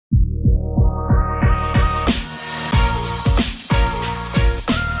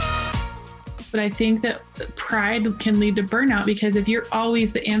But I think that pride can lead to burnout, because if you're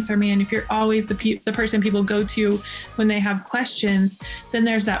always the answer man, if you're always the person people go to when they have questions, then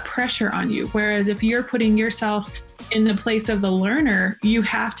there's that pressure on you. Whereas if you're putting yourself in the place of the learner, you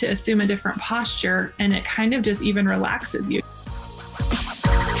have to assume a different posture, and it kind of just even relaxes you.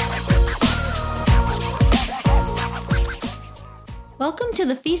 Welcome to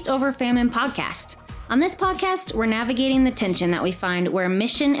the Feast Over Famine podcast. On this podcast, we're navigating the tension that we find where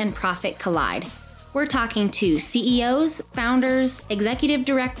mission and profit collide. We're talking to CEOs, founders, executive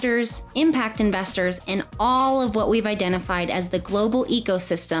directors, impact investors, and all of what we've identified as the global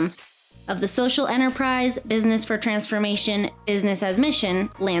ecosystem of the social enterprise, business for transformation, business as mission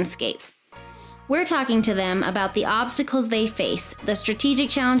landscape. We're talking to them about the obstacles they face, the strategic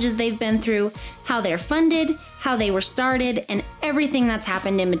challenges they've been through, how they're funded, how they were started, and everything that's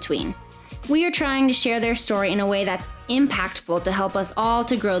happened in between. We are trying to share their story in a way that's impactful to help us all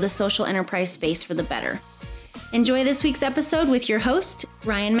to grow the social enterprise space for the better. Enjoy this week's episode with your host,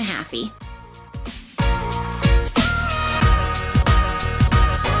 Ryan Mahaffey.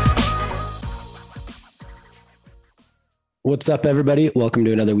 What's up, everybody? Welcome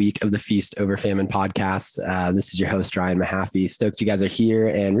to another week of the Feast Over Famine podcast. This is your host, Ryan Mahaffey. Stoked you guys are here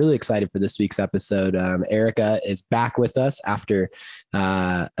and really excited for this week's episode. Erica is back with us after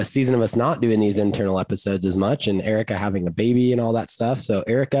a season of us not doing these internal episodes as much, and Erica having a baby and all that stuff. So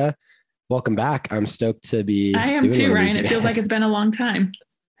Erica, welcome back. I'm stoked to be I am too, Ryan. It feels like it's been a long time.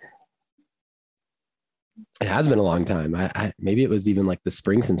 It has been a long time. Maybe it was even like the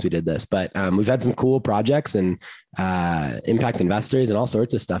spring since we did this, but we've had some cool projects and impact investors and all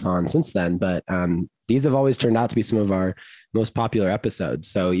sorts of stuff on since then. But these have always turned out to be some of our most popular episodes.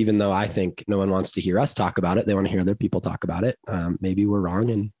 So even though I think no one wants to hear us talk about it, they want to hear other people talk about it. Maybe we're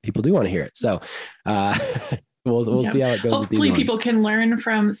wrong and people do want to hear it. So we'll see how it goes. Hopefully people can learn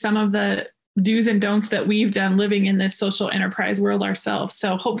from some of the do's and don'ts that we've done living in this social enterprise world ourselves.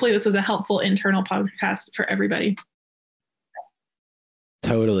 So hopefully this is a helpful internal podcast for everybody.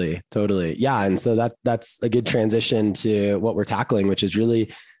 Totally. Yeah. And so that's a good transition to what we're tackling, which is really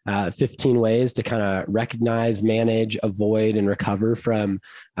 15 ways to kind of recognize, manage, avoid, and recover from,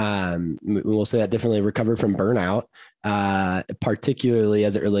 we'll say that differently, recover from burnout, particularly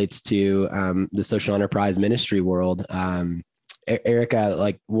as it relates to the social enterprise ministry world. Erica,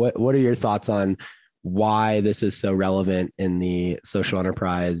 like what are your thoughts on why this is so relevant in the social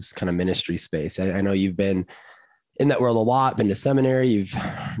enterprise kind of ministry space? I know you've been in that world a lot, been to seminary, you've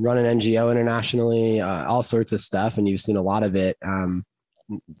run an NGO internationally, all sorts of stuff, and you've seen a lot of it.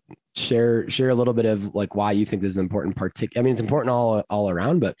 Share a little bit of like why you think this is important. It's important all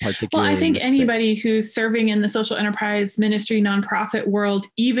around, but particularly. Well, I think anybody who's serving in the social enterprise ministry, nonprofit world,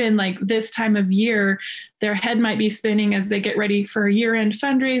 even like this time of year, their head might be spinning as they get ready for year-end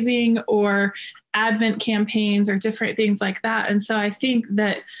fundraising or Advent campaigns or different things like that. And so I think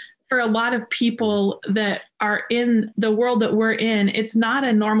that for a lot of people that are in the world that we're in, it's not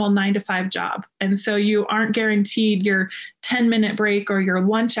a normal 9-to-5 job. And so you aren't guaranteed your 10-minute break or your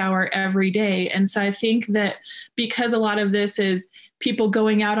lunch hour every day. And so I think that because a lot of this is people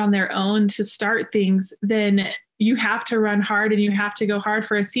going out on their own to start things, then you have to run hard and you have to go hard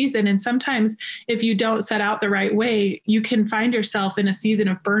for a season. And sometimes if you don't set out the right way, you can find yourself in a season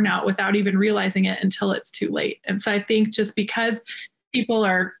of burnout without even realizing it until it's too late. And so I think just because people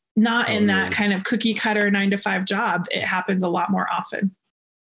are not in that kind of cookie cutter 9-to-5 job, it happens a lot more often.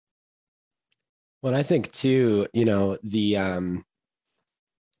 Well, I think too, a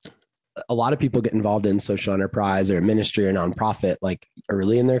lot of people get involved in social enterprise or ministry or nonprofit, like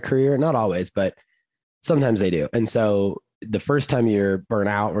early in their career, not always, but sometimes they do. And so the first time you're burnt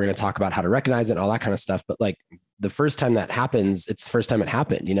out, we're going to talk about how to recognize it and all that kind of stuff. But like the first time that happens, it's the first time it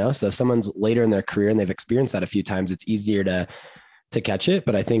happened, So if someone's later in their career and they've experienced that a few times, it's easier to catch it.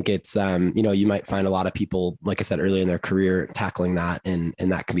 But I think it's, you might find a lot of people, like I said, early in their career tackling that and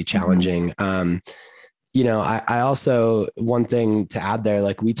that can be challenging. I also, one thing to add there,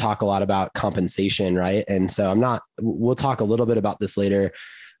 like we talk a lot about compensation, right? And so we'll talk a little bit about this later.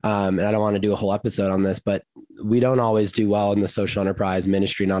 And I don't want to do a whole episode on this, but we don't always do well in the social enterprise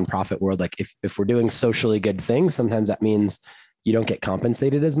ministry, nonprofit world. Like if we're doing socially good things, sometimes that means you don't get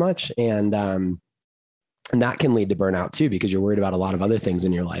compensated as much. And that can lead to burnout too, because you're worried about a lot of other things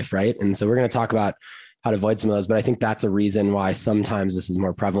in your life. Right. And so we're going to talk about how to avoid some of those, but I think that's a reason why sometimes this is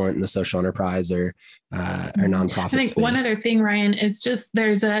more prevalent in the social enterprise or nonprofit I think space. One other thing, Ryan, is just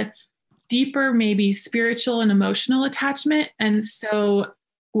there's a deeper, maybe spiritual and emotional attachment. And so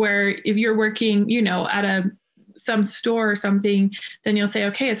where if you're working, at some store or something, then you'll say,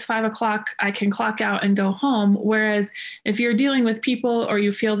 okay, it's 5:00. I can clock out and go home. Whereas if you're dealing with people or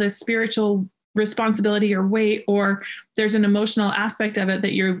you feel this spiritual responsibility or weight, or there's an emotional aspect of it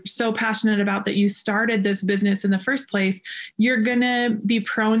that you're so passionate about that you started this business in the first place, you're going to be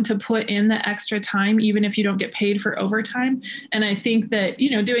prone to put in the extra time, even if you don't get paid for overtime. And I think that,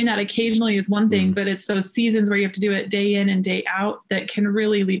 doing that occasionally is one thing, but it's those seasons where you have to do it day in and day out that can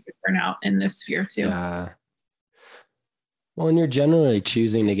really lead to burnout in this sphere too. Yeah. Well, and you're generally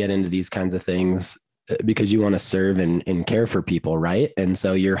choosing to get into these kinds of things because you want to serve and care for people, right? And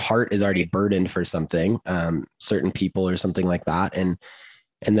so your heart is already burdened for something, certain people or something like that. And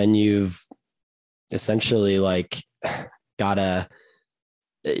then you've essentially like gotta,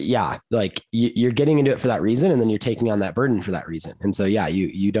 you're getting into it for that reason. And then you're taking on that burden for that reason. And so,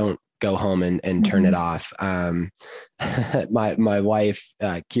 you don't go home and turn it off. My wife,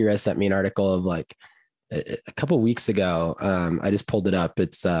 Kira, sent me an article of like, a couple of weeks ago. I just pulled it up.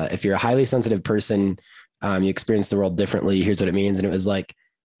 It's if you're a highly sensitive person, you experience the world differently. Here's what it means. And it was like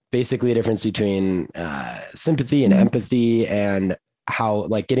basically a difference between sympathy and empathy, and how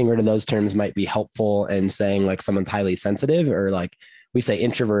like getting rid of those terms might be helpful in saying like someone's highly sensitive, or like we say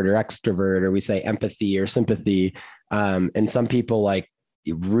introvert or extrovert, or we say empathy or sympathy. And some people like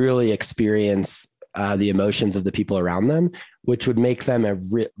really experience the emotions of the people around them, which would make them a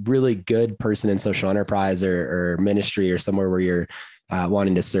really good person in social enterprise or ministry or somewhere where you're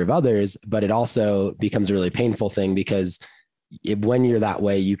wanting to serve others. But it also becomes a really painful thing because when you're that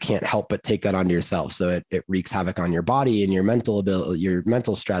way, you can't help but take that onto yourself. So it wreaks havoc on your body and your mental ability, your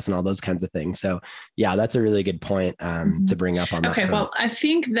mental stress and all those kinds of things. So yeah, that's a really good point to bring up on that. Okay. Well, I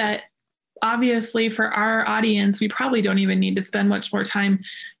think that obviously for our audience, we probably don't even need to spend much more time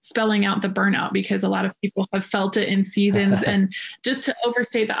spelling out the burnout, because a lot of people have felt it in seasons. And just to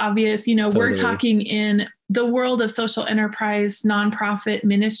overstate the obvious, totally. We're talking in the world of social enterprise, nonprofit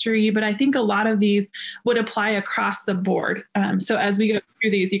ministry, but I think a lot of these would apply across the board. So as we go through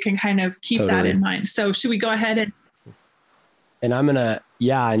these, you can kind of keep that in mind. So should we go ahead and I'm going to,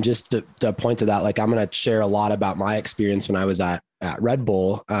 and just to point to that, like I'm going to share a lot about my experience when I was at Red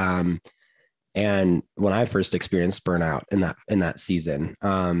Bull. And when I first experienced burnout in that season,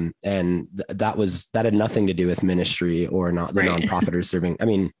 and that had nothing to do with ministry or not the nonprofit or serving. I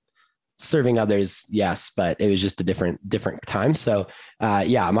mean, serving others, yes, but it was just a different time. So,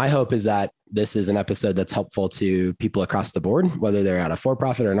 my hope is that this is an episode that's helpful to people across the board, whether they're at a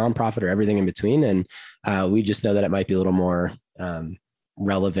for-profit or nonprofit or everything in between. And we just know that it might be a little more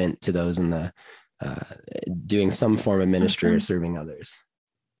relevant to those in the doing some form of ministry or serving others.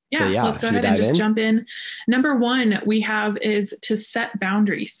 Let's go ahead and just jump in. Number one we have is to set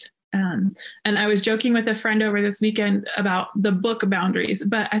boundaries. And I was joking with a friend over this weekend about the book Boundaries,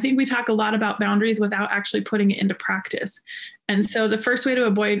 but I think we talk a lot about boundaries without actually putting it into practice. And so the first way to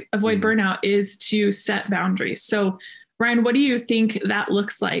avoid burnout is to set boundaries. So Ryan, what do you think that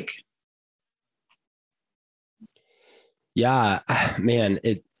looks like? Yeah, man,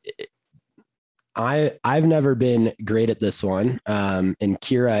 I've never been great at this one. And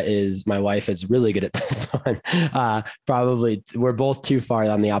Kira my wife is really good at this one. Probably we're both too far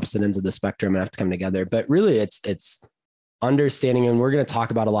on the opposite ends of the spectrum and have to come together, but really it's understanding. And we're going to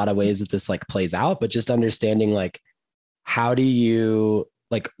talk about a lot of ways that this like plays out, but just understanding like, how do you,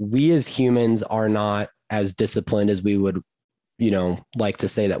 like, we as humans are not as disciplined as we would, like to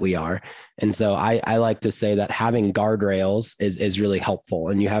say that we are. And so I like to say that having guardrails is really helpful.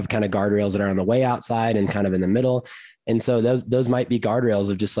 And you have kind of guardrails that are on the way outside and kind of in the middle. And so those might be guardrails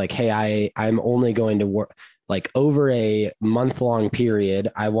of just like, hey, I'm only going to work like over a month-long period.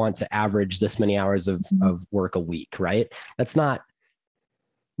 I want to average this many hours of work a week, right? That's not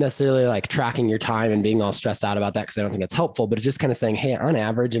necessarily like tracking your time and being all stressed out about that, because I don't think it's helpful, but it's just kind of saying, hey, on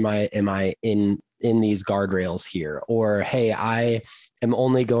average, am I in these guardrails here? Or, hey, I am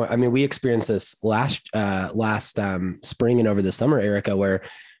only going, I mean, we experienced this last spring and over the summer, Erica, where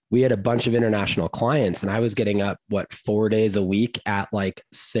we had a bunch of international clients and I was getting up 4 days a week at like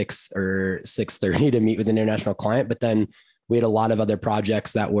 6 or 6:30 to meet with an international client. But then we had a lot of other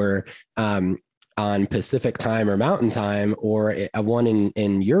projects that were, on Pacific time or Mountain time, or one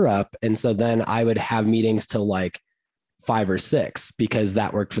in Europe. And so then I would have meetings till like 5 or 6 because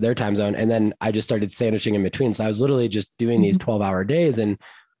that worked for their time zone. And then I just started sandwiching in between. So I was literally just doing these 12-hour days. And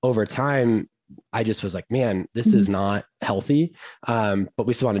over time, I just was like, man, this is not healthy. But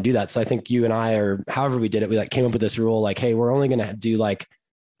we still want to do that. So I think you and I, or however we did it, we like came up with this rule, like, hey, we're only going to do like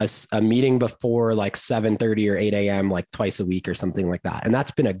a meeting before like 7:30 or 8 a.m. like twice a week or something like that. And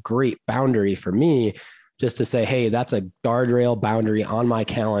that's been a great boundary for me, just to say, hey, that's a guardrail boundary on my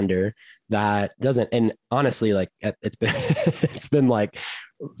calendar that doesn't, and honestly, like it's been like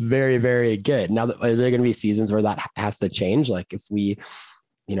very, very good. Now, is there going to be seasons where that has to change? Like if we,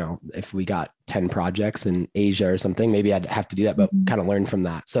 if we got 10 projects in Asia or something, maybe I'd have to do that, but kind of learn from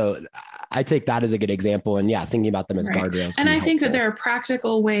that. So I take that as a good example. And yeah, thinking about them as guardrails. And I think that there are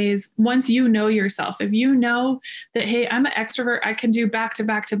practical ways once you know yourself. If you know that, hey, I'm an extrovert, I can do back to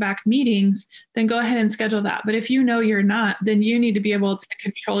back to back meetings, then go ahead and schedule that. But if you know you're not, then you need to be able to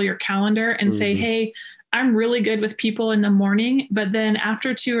control your calendar and say, hey, I'm really good with people in the morning, but then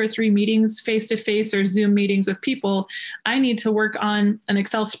after 2 or 3 meetings, face-to-face or Zoom meetings with people, I need to work on an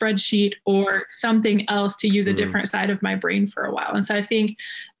Excel spreadsheet or something else to use a different side of my brain for a while. And so I think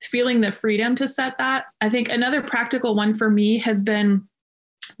feeling the freedom to set that, I think another practical one for me has been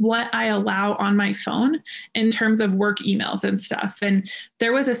what I allow on my phone in terms of work emails and stuff. And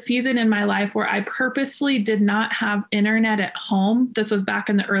there was a season in my life where I purposefully did not have internet at home. This was back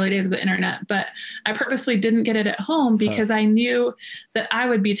in the early days of the internet, but I purposefully didn't get it at home because I knew that I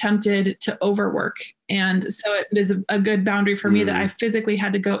would be tempted to overwork. And so it is a good boundary for me that I physically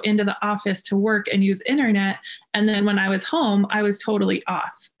had to go into the office to work and use internet. And then when I was home, I was totally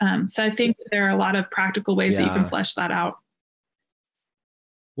off. So I think there are a lot of practical ways that you can flesh that out.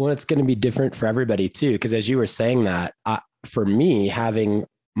 Well, it's going to be different for everybody too. Because as you were saying that, for me, having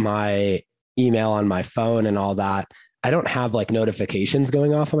my email on my phone and all that, I don't have like notifications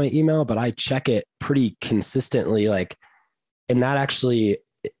going off on my email, but I check it pretty consistently. And that actually,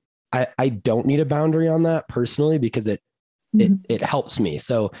 I don't need a boundary on that personally because it helps me.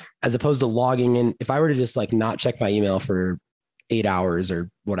 So as opposed to logging in, if I were to just like not check my email for 8 hours or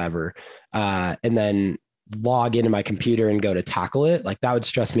whatever, and then log into my computer and go to tackle it, like that would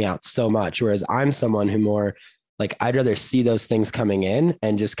stress me out so much. Whereas I'm someone who more like, I'd rather see those things coming in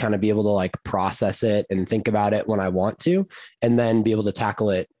and just kind of be able to like process it and think about it when I want to, and then be able to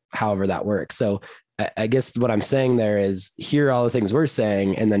tackle it however that works. So I guess what I'm saying there is hear all the things we're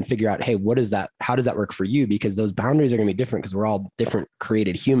saying and then figure out, hey, what is that? How does that work for you? Because those boundaries are going to be different because we're all different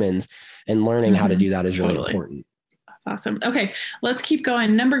created humans, and learning how to do that is really important. Awesome. Okay, let's keep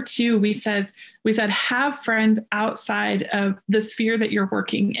going. Number 2, we said have friends outside of the sphere that you're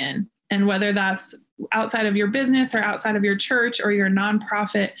working in, and whether that's outside of your business or outside of your church or your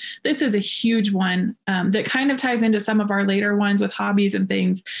nonprofit. This is a huge one that kind of ties into some of our later ones with hobbies and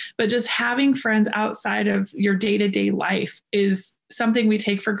things, but just having friends outside of your day-to-day life is something we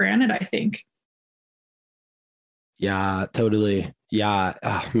take for granted, I think. Yeah, totally. Yeah.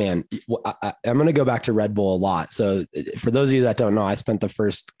 Oh, man, I'm going to go back to Red Bull a lot. So for those of you that don't know, I spent the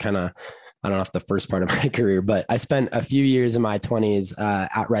first I don't know if the first part of my career, but I spent a few years in my 20s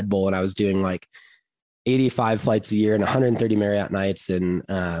at Red Bull, and I was doing like 85 flights a year and 130 Marriott nights. And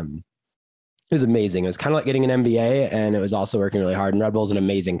it was amazing. It was kind of like getting an MBA, and it was also working really hard. And Red Bull is an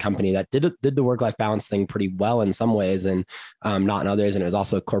amazing company that did the work-life balance thing pretty well in some ways and not in others. And it was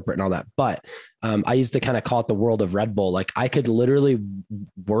also corporate and all that. But I used to kind of call it the world of Red Bull. Like I could literally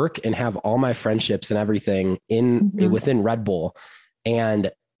work and have all my friendships and everything within Red Bull. And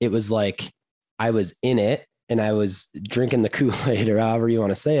it was like, I was in it and I was drinking the Kool-Aid or however you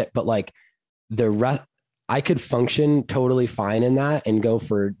want to say it. But like I could function totally fine in that and go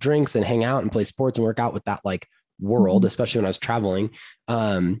for drinks and hang out and play sports and work out with that like world, especially when I was traveling,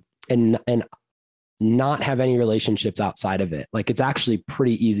 and not have any relationships outside of it. Like it's actually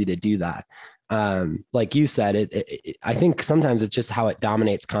pretty easy to do that. Like you said, I think sometimes it's just how it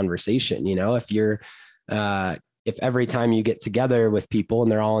dominates conversation. You know, if every time you get together with people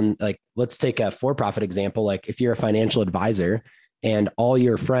and they're all in, like, let's take a for-profit example. Like if you're a financial advisor and all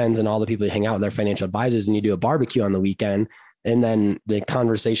your friends and all the people you hang out with are financial advisors, and you do a barbecue on the weekend, and then the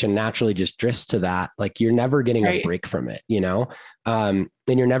conversation naturally just drifts to that, like you're never getting a break from it, you know? And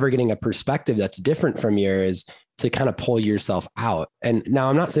you're never getting a perspective that's different from yours to kind of pull yourself out. And now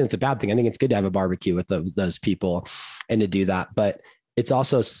I'm not saying it's a bad thing. I think it's good to have a barbecue with those people and to do that, but it's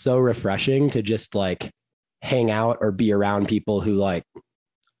also so refreshing to just like hang out or be around people who like,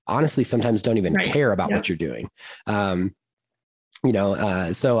 honestly, sometimes don't even care about what you're doing.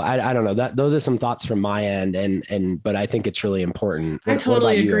 So I don't know, that those are some thoughts from my end, but I think it's really important. I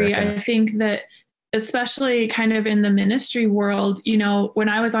totally agree. I think that especially kind of in the ministry world, you know, when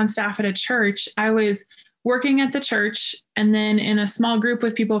I was on staff at a church, I was working at the church and then in a small group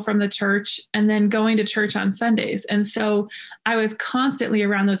with people from the church and then going to church on Sundays. And so I was constantly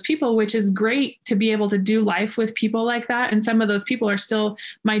around those people, which is great to be able to do life with people like that. And some of those people are still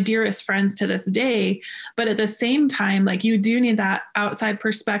my dearest friends to this day. But at the same time, like you do need that outside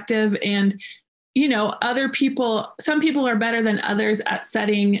perspective. And you know, other people, some people are better than others at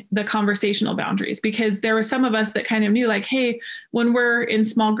setting the conversational boundaries, because there were some of us that kind of knew like, hey, when we're in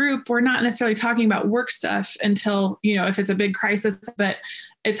small group, we're not necessarily talking about work stuff until, you know, if it's a big crisis, but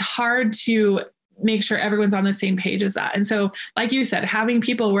it's hard to make sure everyone's on the same page as that. And so, like you said, having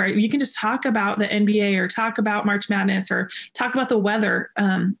people where you can just talk about the NBA or talk about March Madness or talk about the weather,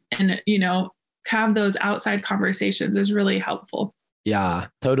 and, have those outside conversations is really helpful. Yeah,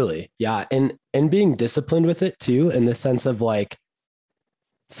 totally. Yeah. And being disciplined with it too, in the sense of like,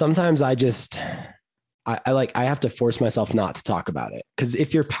 sometimes I have to force myself not to talk about it. Cause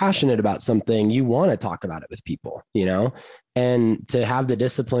if you're passionate about something, you want to talk about it with people, and to have the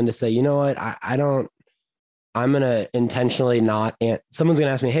discipline to say, you know what, I'm going to intentionally not, someone's going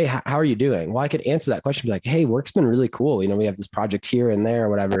to ask me, hey, how are you doing? Well, I could answer that question, be like, hey, work's been really cool. We have this project here and there or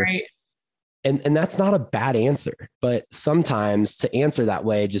whatever. Right. And that's not a bad answer, but sometimes to answer that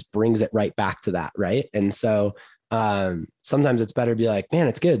way just brings it right back to that. Right. And so sometimes it's better to be like, man,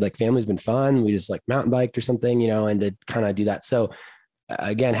 it's good. Like family's been fun. We just like mountain biked or something, and to kind of do that. So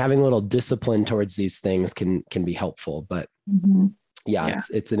again, having a little discipline towards these things can be helpful, but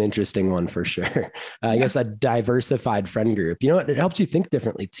it's an interesting one for sure. I guess a diversified friend group, it helps you think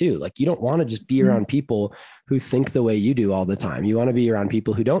differently too. Like you don't want to just be around people who think the way you do all the time. You want to be around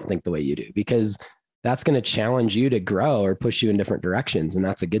people who don't think the way you do, because that's going to challenge you to grow or push you in different directions. And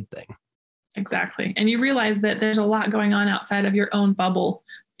that's a good thing. Exactly. And you realize that there's a lot going on outside of your own bubble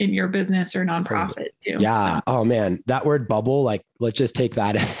in your business or nonprofit too. Yeah. So. Oh man, that word bubble, like, let's just take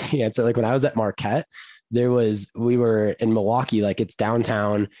that as the answer. Like when I was at Marquette, we were in Milwaukee, like it's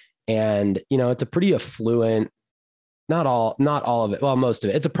downtown, and it's a pretty affluent, not all of it. Well, most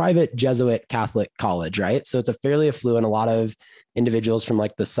of it, it's a private Jesuit Catholic college, right? So it's a fairly affluent, a lot of individuals from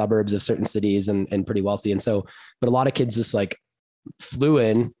like the suburbs of certain cities and pretty wealthy. And so, but a lot of kids just like flew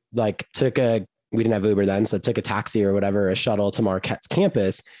in, like we didn't have Uber then. So took a taxi or whatever, a shuttle to Marquette's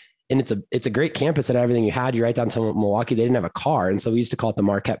campus. And it's a great campus and everything you had. You're right downtown Milwaukee. They didn't have a car. And so we used to call it the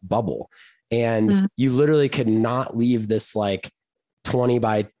Marquette bubble. And you literally could not leave this like 20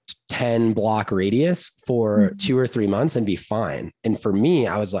 by 10 block radius for 2 or 3 months and be fine. And for me,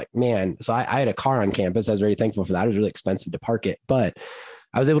 I was like, man, so I had a car on campus. I was very thankful for that. It was really expensive to park it, but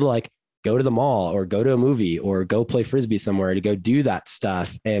I was able to like go to the mall or go to a movie or go play Frisbee somewhere to go do that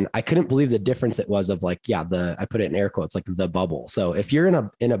stuff. And I couldn't believe the difference it was of like, I put it in air quotes, like the bubble. So if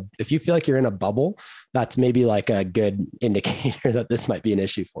you're if you feel like you're in a bubble, that's maybe like a good indicator that this might be an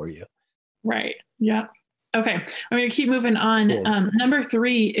issue for you. Right. Yeah. Okay. I'm going to keep moving on. Cool. Number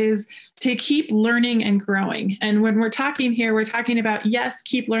 3 is to keep learning and growing. And when we're talking here, we're talking about, yes,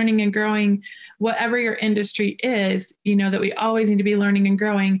 keep learning and growing, whatever your industry is, that we always need to be learning and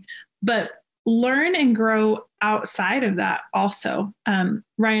growing, but learn and grow outside of that also.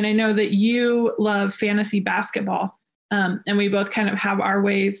 Ryan, I know that you love fantasy basketball, and we both kind of have our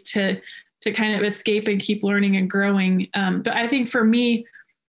ways to kind of escape and keep learning and growing. But I think for me,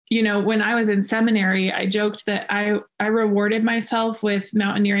 when I was in seminary, I joked that I rewarded myself with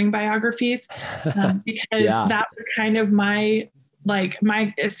mountaineering biographies because that was kind of my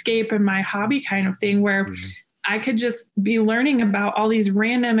escape and my hobby kind of thing, where I could just be learning about all these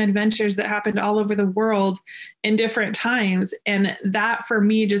random adventures that happened all over the world in different times. And that for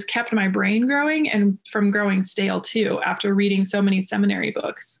me just kept my brain growing and from growing stale too, after reading so many seminary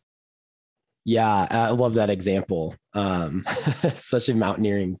books. Yeah, I love that example. Especially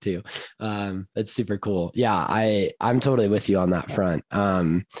mountaineering too. It's super cool. Yeah, I'm totally with you on that front.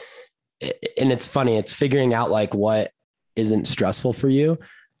 And it's funny, it's figuring out like what isn't stressful for you.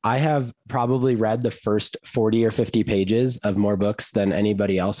 I have probably read the first 40 or 50 pages of more books than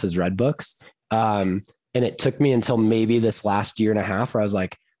anybody else has read books. And it took me until maybe this last year and a half where I was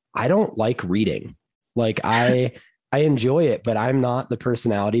like, I don't like reading. Like I enjoy it, but I'm not the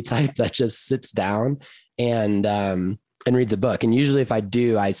personality type that just sits down and reads a book. And usually if I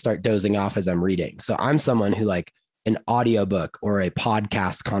do, I start dozing off as I'm reading. So I'm someone who like an audiobook or a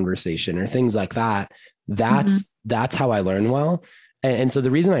podcast conversation or things like that. That's how I learn well. And so the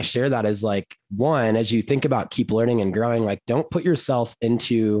reason I share that is like, one, as you think about keep learning and growing, like don't put yourself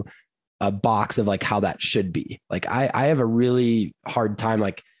into a box of like how that should be. Like I have a really hard time,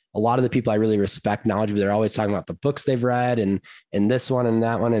 like a lot of the people I really respect knowledge, but they're always talking about the books they've read and this one and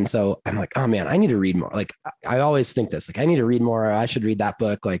that one. And so I'm like, oh man, I need to read more. Like I always think this, like I need to read more. I should read that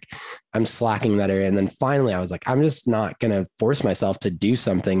book. Like I'm slacking that area. And then finally I was like, I'm just not going to force myself to do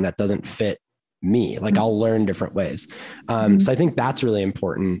something that doesn't fit me. Like I'll learn different ways. So I think that's really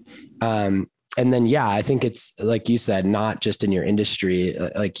important. And then, yeah, I think it's like you said, not just in your industry,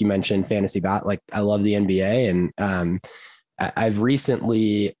 like you mentioned fantasy like I love the NBA and I've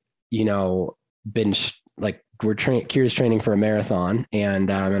recently, been like Kira's training for a marathon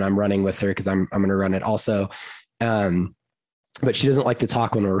and I'm running with her cause I'm going to run it also. And but she doesn't like to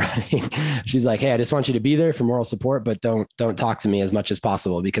talk when we're running. She's like, hey, I just want you to be there for moral support, but don't talk to me as much as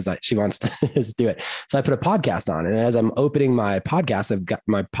possible because she wants to do it. So I put a podcast on, and as I'm opening my podcast, I've got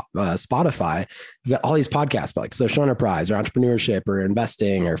my Spotify. I've got all these podcasts about like social enterprise or entrepreneurship or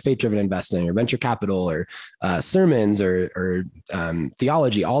investing or faith-driven investing or venture capital or sermons or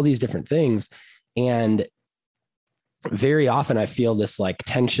theology, all these different things. And very often I feel this like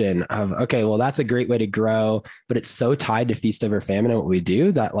tension of, okay, well, that's a great way to grow, but it's so tied to feast over famine and what we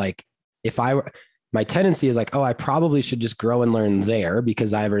do that like, my tendency is like, oh, I probably should just grow and learn there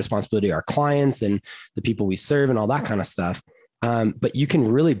because I have a responsibility to our clients and the people we serve and all that kind of stuff. But you can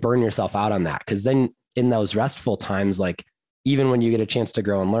really burn yourself out on that. Because then in those restful times, like even when you get a chance to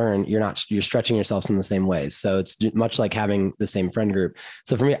grow and learn, you're stretching yourselves in the same ways. So it's much like having the same friend group.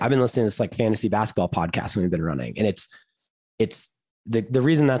 So for me, I've been listening to this like fantasy basketball podcast when we've been running, and it's the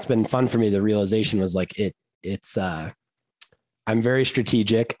reason that's been fun for me. The realization was like, I'm very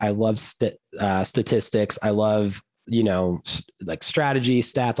strategic. I love statistics. I love, like strategy,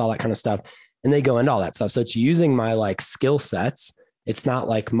 stats, all that kind of stuff. And they go into all that stuff. So it's using my like skill sets. It's not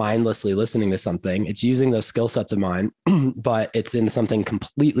like mindlessly listening to something. It's using those skill sets of mine, but it's in something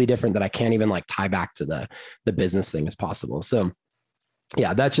completely different that I can't even like tie back to the business thing as possible. So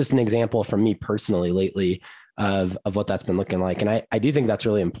yeah, that's just an example from me personally lately of what that's been looking like. And I do think that's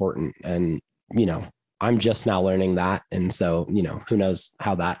really important. And, I'm just now learning that. And so, who knows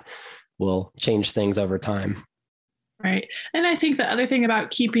how that will change things over time. Right. And I think the other thing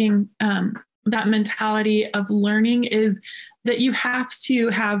about keeping that mentality of learning is that you have to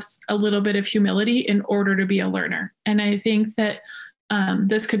have a little bit of humility in order to be a learner. And I think that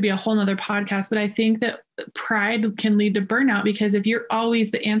this could be a whole nother podcast, but I think that pride can lead to burnout, because if you're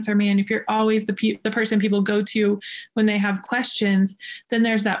always the answer man, if you're always the person people go to when they have questions, then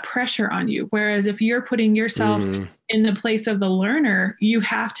there's that pressure on you. Whereas if you're putting yourself in the place of the learner, you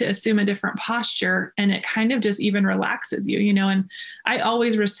have to assume a different posture, and it kind of just even relaxes you, and I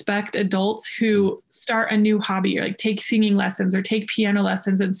always respect adults who start a new hobby or like take singing lessons or take piano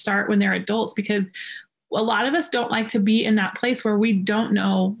lessons and start when they're adults, because a lot of us don't like to be in that place where we don't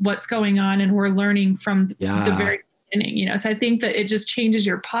know what's going on and we're learning from the very beginning, So I think that it just changes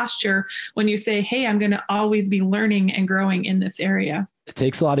your posture when you say, hey, I'm going to always be learning and growing in this area. It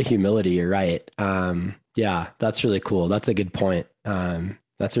takes a lot of humility. You're right. Yeah, that's really cool. That's a good point.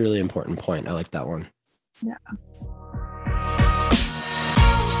 That's a really important point. I like that one. Yeah.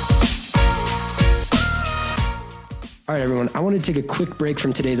 All right, everyone, I want to take a quick break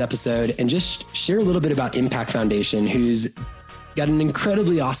from today's episode and just share a little bit about Impact Foundation, who's got an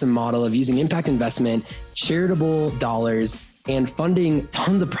incredibly awesome model of using impact investment, charitable dollars, and funding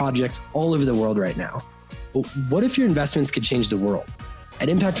tons of projects all over the world right now. But what if your investments could change the world? At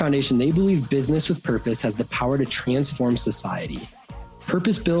Impact Foundation, they believe business with purpose has the power to transform society.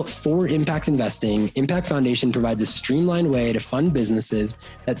 Purpose-built for impact investing, Impact Foundation provides a streamlined way to fund businesses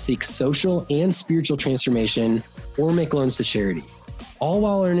that seek social and spiritual transformation or make loans to charity, all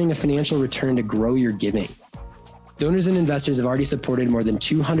while earning a financial return to grow your giving. Donors and investors have already supported more than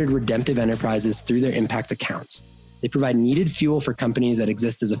 200 redemptive enterprises through their impact accounts. They provide needed fuel for companies that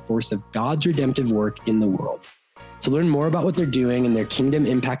exist as a force of God's redemptive work in the world. To learn more about what they're doing in their Kingdom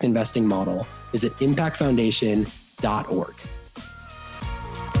Impact Investing model, visit impactfoundation.org.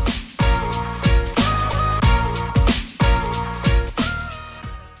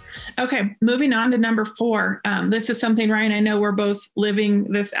 Okay, moving on to number 4. This is something, Ryan, I know we're both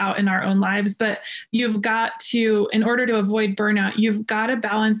living this out in our own lives, but you've got to, in order to avoid burnout, you've got to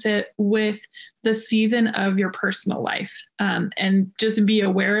balance it with the season of your personal life, and just be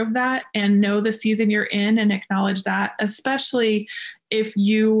aware of that and know the season you're in and acknowledge that, especially if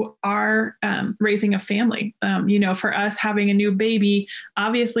you are raising a family. For us having a new baby,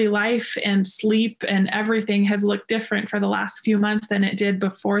 obviously life and sleep and everything has looked different for the last few months than it did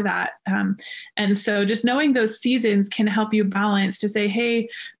before that. And so just knowing those seasons can help you balance to say, hey,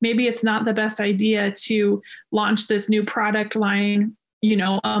 maybe it's not the best idea to launch this new product line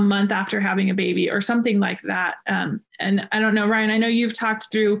a month after having a baby or something like that. And I don't know, Ryan, I know you've talked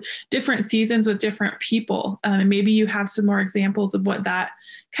through different seasons with different people. And maybe you have some more examples of what that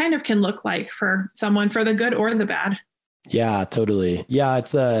kind of can look like for someone, for the good or the bad. Yeah, totally. Yeah.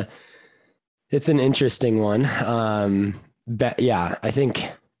 It's an interesting one. But yeah, I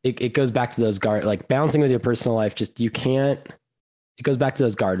think it goes back to those like balancing with your personal life. It goes back to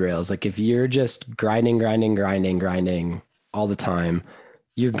those guardrails. Like if you're just grinding all the time,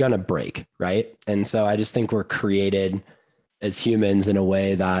 you're going to break. Right. And so I just think we're created as humans in a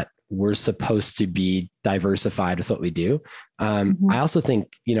way that we're supposed to be diversified with what we do. I also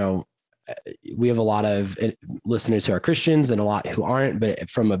think, we have a lot of listeners who are Christians and a lot who aren't, but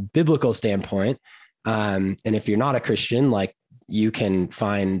from a biblical standpoint, and if you're not a Christian, like you can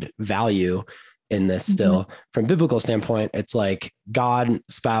find value in this still. From biblical standpoint, it's like God,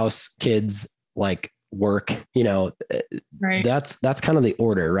 spouse, kids, like work, right. That's kind of the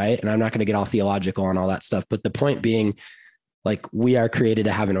order. Right. And I'm not going to get all theological on all that stuff, but the point being, like, we are created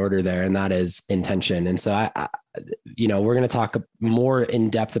to have an order there, and that is intention. And so we're going to talk more in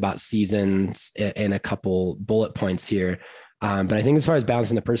depth about seasons in a couple bullet points here. But I think as far as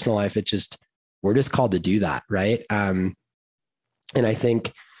balancing the personal life, we're just called to do that. Right. And I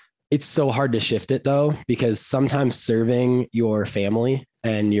think it's so hard to shift it though, because sometimes serving your family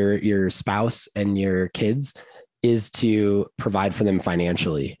and your spouse and your kids is to provide for them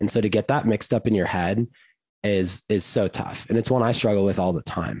financially. And so to get that mixed up in your head is so tough. And it's one I struggle with all the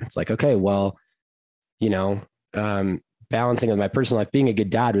time. It's like, okay, well, balancing with my personal life, being a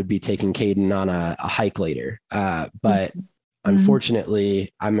good dad would be taking Caden on a hike later. But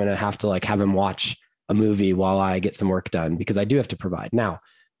unfortunately, I'm going to have to have him watch a movie while I get some work done, because I do have to provide. Now,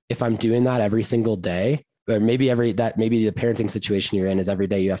 if I'm doing that every single day, or maybe the parenting situation you're in is every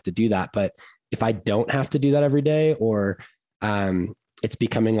day you have to do that. But if I don't have to do that every day, or it's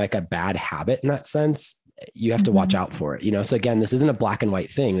becoming like a bad habit in that sense, you have to watch out for it, So again, this isn't a black and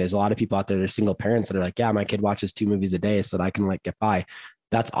white thing. There's a lot of people out there that are single parents that are like, yeah, my kid watches 2 movies a day so that I can get by.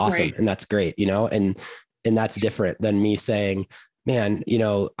 That's awesome. Right. And that's great, and that's different than me saying, man,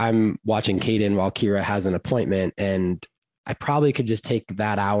 I'm watching Caden while Kira has an appointment, and I probably could just take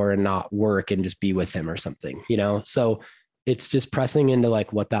that hour and not work and just be with him or something, So it's just pressing into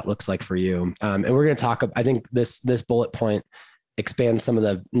what that looks like for you. And we're going to talk, I think this bullet point expands some of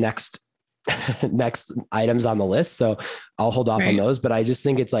the next items on the list. So I'll hold off on those, but I just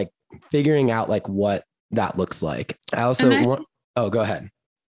think it's figuring out what that looks like. I also go ahead.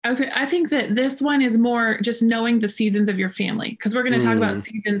 I think that this one is more just knowing the seasons of your family, because we're going to talk about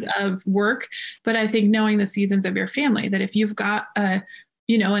seasons of work, but I think knowing the seasons of your family, that if you've got an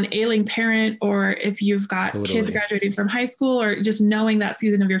ailing parent, or if you've got kids graduating from high school, or just knowing that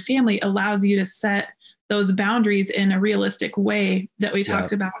season of your family allows you to set those boundaries in a realistic way that we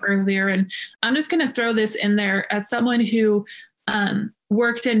talked about earlier. And I'm just going to throw this in there as someone who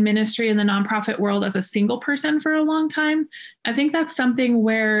worked in ministry in the nonprofit world as a single person for a long time. I think that's something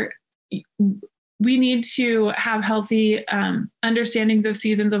where we need to have healthy understandings of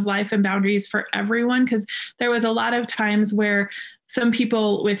seasons of life and boundaries for everyone, because there was a lot of times where some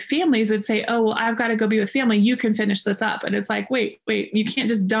people with families would say, oh, well, I've got to go be with family. You can finish this up. And it's like, wait, you can't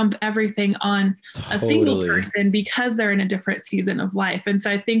just dump everything on a single person because they're in a different season of life. And so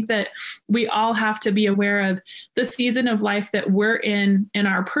I think that we all have to be aware of the season of life that we're in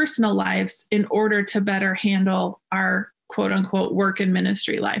our personal lives in order to better handle our quote unquote work and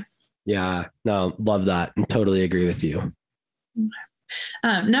ministry life. Yeah, no, love that. And totally agree with you.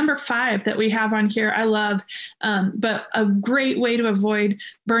 Number 5 that we have on here, I love, but a great way to avoid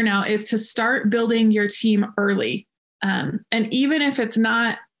burnout is to start building your team early. And even if it's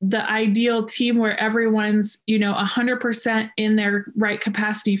not the ideal team where everyone's, 100% in their right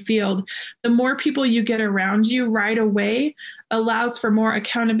capacity field, the more people you get around you right away allows for more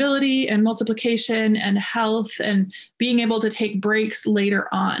accountability and multiplication and health and being able to take breaks later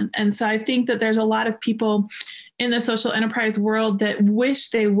on. And so I think that there's a lot of people in the social enterprise world that wish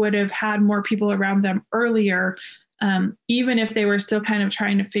they would have had more people around them earlier, even if they were still kind of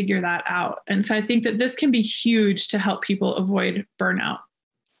trying to figure that out. And so I think that this can be huge to help people avoid burnout.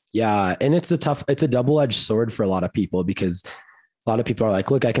 Yeah. And it's a double-edged sword for a lot of people, because a lot of people are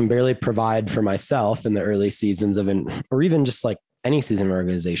like, look, I can barely provide for myself in the early seasons or even just any season of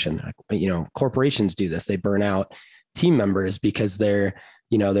organization. Corporations do this. They burn out team members because they're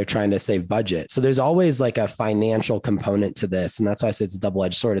trying to save budget. So there's always a financial component to this. And that's why I say it's a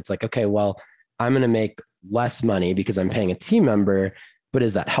double-edged sword. It's like, okay, well, I'm going to make less money because I'm paying a team member, but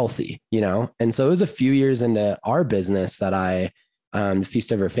is that healthy? And so it was a few years into our business that I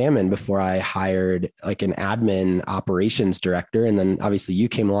Feast Over Famine before I hired an admin operations director. And then obviously you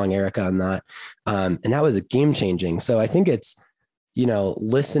came along, Erica, on that. And that was a game changing. So I think it's,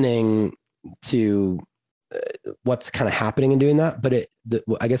 listening to what's kind of happening and doing that. But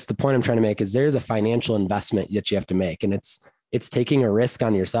I guess the point I'm trying to make is there's a financial investment that you have to make. And it's taking a risk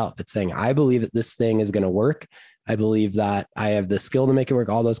on yourself. It's saying, I believe that this thing is going to work. I believe that I have the skill to make it work,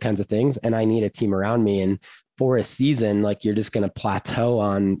 all those kinds of things. And I need a team around me. And for a season, you're just going to plateau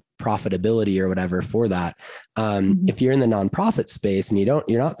on profitability or whatever for that. If you're in the nonprofit space and you're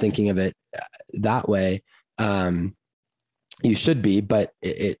not thinking of it that way, you should be, but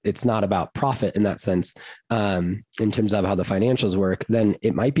it's not about profit in that sense. In terms of how the financials work, then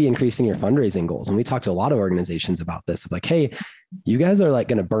it might be increasing your fundraising goals. And we talked to a lot of organizations about this of like, hey, you guys are like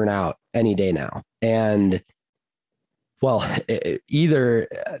going to burn out any day now. And well, either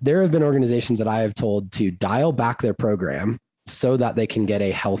there have been organizations that I have told to dial back their program so that they can get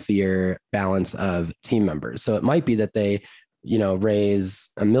a healthier balance of team members. So it might be that they,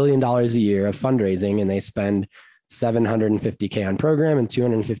 raise $1 million a year of fundraising and they spend $750K on program and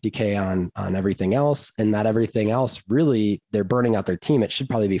 $250K on everything else. And that everything else, really, they're burning out their team. It should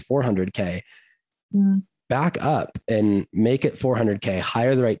probably be $400K. Back up and make it $400K,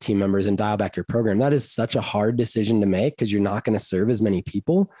 hire the right team members and dial back your program. That is such a hard decision to make because you're not going to serve as many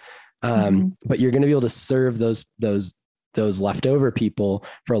people. But you're going to be able to serve those leftover people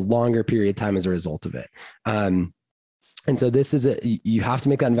for a longer period of time as a result of it. And so this is you have to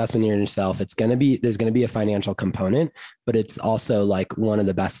make that investment in yourself. There's going to be a financial component, but it's also like one of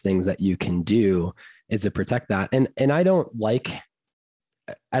the best things that you can do is to protect that. And I don't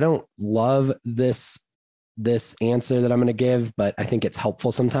love this answer that I'm going to give, but I think it's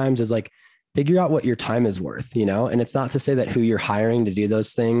helpful sometimes is like, figure out what your time is worth, and it's not to say that who you're hiring to do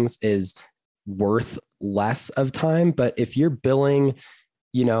those things is worth less of time, but if you're billing,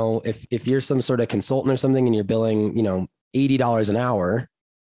 if you're some sort of consultant or something and you're billing, $80 an hour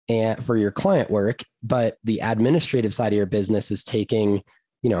and for your client work, but the administrative side of your business is taking,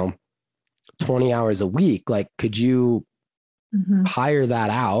 20 hours a week, like, could you hire that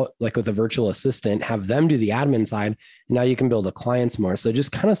out, like with a virtual assistant, have them do the admin side. And now you can build the clients more. So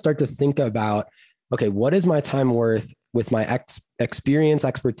just kind of start to think about, okay, what is my time worth with my experience,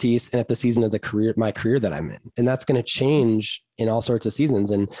 expertise, and at the season of my career that I'm in. And that's going to change in all sorts of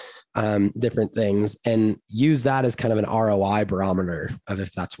seasons and different things, and use that as kind of an ROI barometer of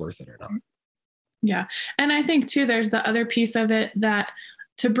if that's worth it or not. Yeah. And I think too, there's the other piece of it that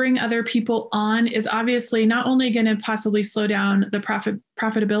to bring other people on is obviously not only going to possibly slow down the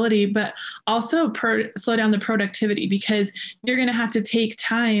profitability, but also slow down the productivity, because you're going to have to take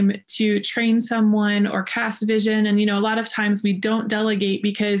time to train someone or cast vision. And, a lot of times we don't delegate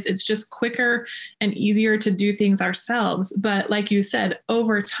because it's just quicker and easier to do things ourselves. But like you said,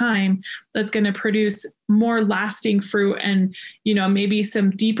 over time, that's going to produce more lasting fruit and, maybe some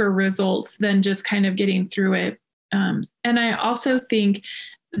deeper results than just kind of getting through it. And I also think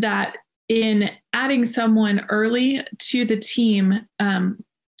that in adding someone early to the team,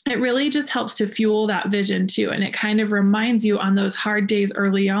 it really just helps to fuel that vision too. And it kind of reminds you on those hard days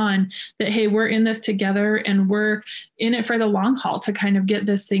early on that, hey, we're in this together and we're in it for the long haul to kind of get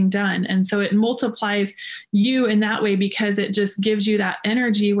this thing done. And so it multiplies you in that way because it just gives you that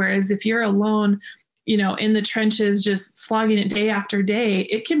energy. Whereas if you're alone, in the trenches, just slogging it day after day,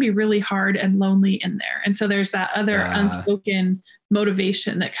 it can be really hard and lonely in there. And so there's that other unspoken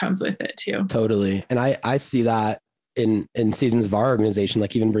motivation that comes with it too. Totally. And I see that in seasons of our organization,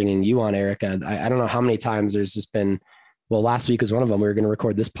 like even bringing you on, Erica. I don't know how many times there's just been, well, last week was one of them. We were going to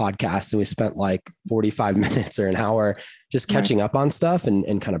record this podcast and we spent like 45 minutes or an hour just catching up on stuff and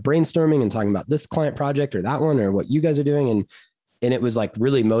kind of brainstorming and talking about this client project or that one or what you guys are doing. And it was like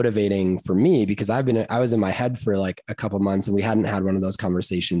really motivating for me because I was in my head for like a couple months and we hadn't had one of those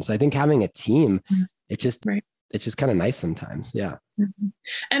conversations. So I think having a team, it's just kind of nice sometimes. Yeah. Mm-hmm.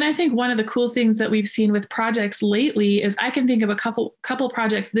 And I think one of the cool things that we've seen with projects lately is I can think of a couple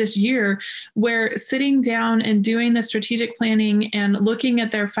projects this year where sitting down and doing the strategic planning and looking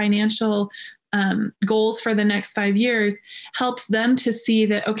at their financial goals for the next 5 years helps them to see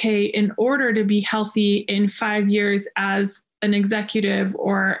that, okay, in order to be healthy in 5 years as an executive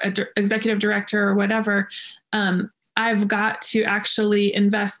or executive director or whatever, I've got to actually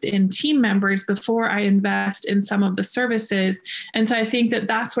invest in team members before I invest in some of the services. And so I think that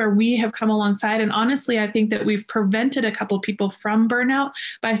that's where we have come alongside. And honestly, I think that we've prevented a couple of people from burnout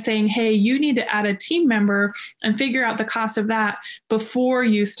by saying, hey, you need to add a team member and figure out the cost of that before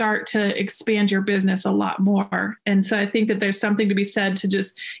you start to expand your business a lot more. And so I think that there's something to be said to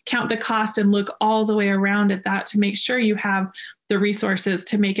just count the cost and look all the way around at that to make sure you have the resources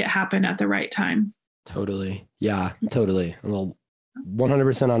to make it happen at the right time. Totally. Yeah, totally. Well,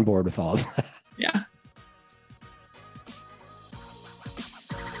 100% on board with all of that. Yeah.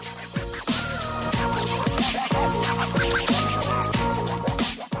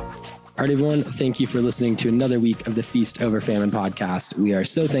 All right, everyone. Thank you for listening to another week of the Feast Over Famine podcast. We are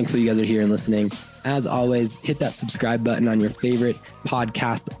so thankful you guys are here and listening. As always, hit that subscribe button on your favorite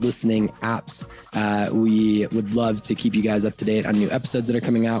podcast listening apps. We would love to keep you guys up to date on new episodes that are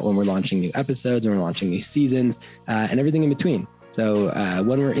coming out when we're launching new episodes, when we're launching new seasons, and everything in between. So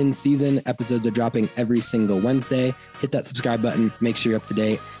when we're in season, episodes are dropping every single Wednesday. Hit that subscribe button. Make sure you're up to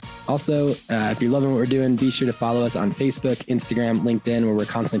date. Also, if you're loving what we're doing, be sure to follow us on Facebook, Instagram, LinkedIn, where we're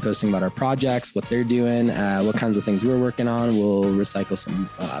constantly posting about our projects, what they're doing, what kinds of things we're working on. We'll recycle some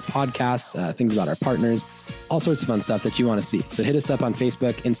podcasts, things about our partners, all sorts of fun stuff that you want to see. So hit us up on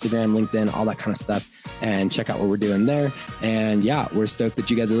Facebook, Instagram, LinkedIn, all that kind of stuff, and check out what we're doing there. And yeah, we're stoked that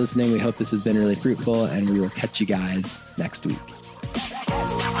you guys are listening. We hope this has been really fruitful, and we will catch you guys next week.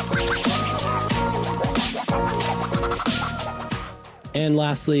 And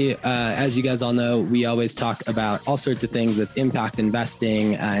lastly, as you guys all know, we always talk about all sorts of things with impact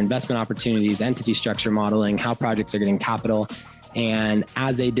investing, investment opportunities, entity structure modeling, how projects are getting capital. And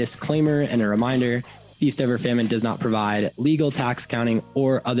as a disclaimer and a reminder, Feast Over Famine does not provide legal, tax, accounting,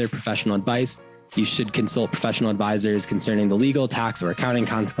 or other professional advice. You should consult professional advisors concerning the legal, tax, or accounting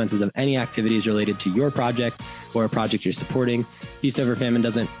consequences of any activities related to your project or a project you're supporting. Feast Over Famine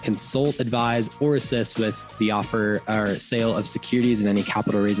doesn't consult, advise, or assist with the offer or sale of securities in any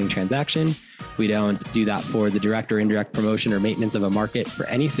capital raising transaction. We don't do that for the direct or indirect promotion or maintenance of a market for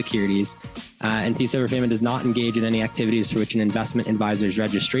any securities. And Feast Over Famine does not engage in any activities for which an investment advisor's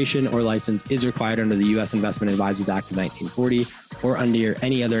registration or license is required under the U.S. Investment Advisors Act of 1940 or under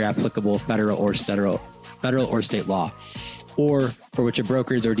any other applicable federal or state law, or for which a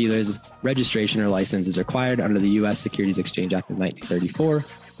broker's or dealer's registration or license is required under the U.S. Securities Exchange Act of 1934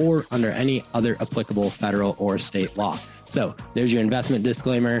 or under any other applicable federal or state law. So there's your investment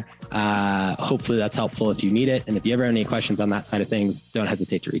disclaimer. Hopefully that's helpful if you need it. And if you ever have any questions on that side of things, don't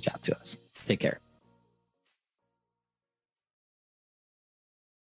hesitate to reach out to us. Take care.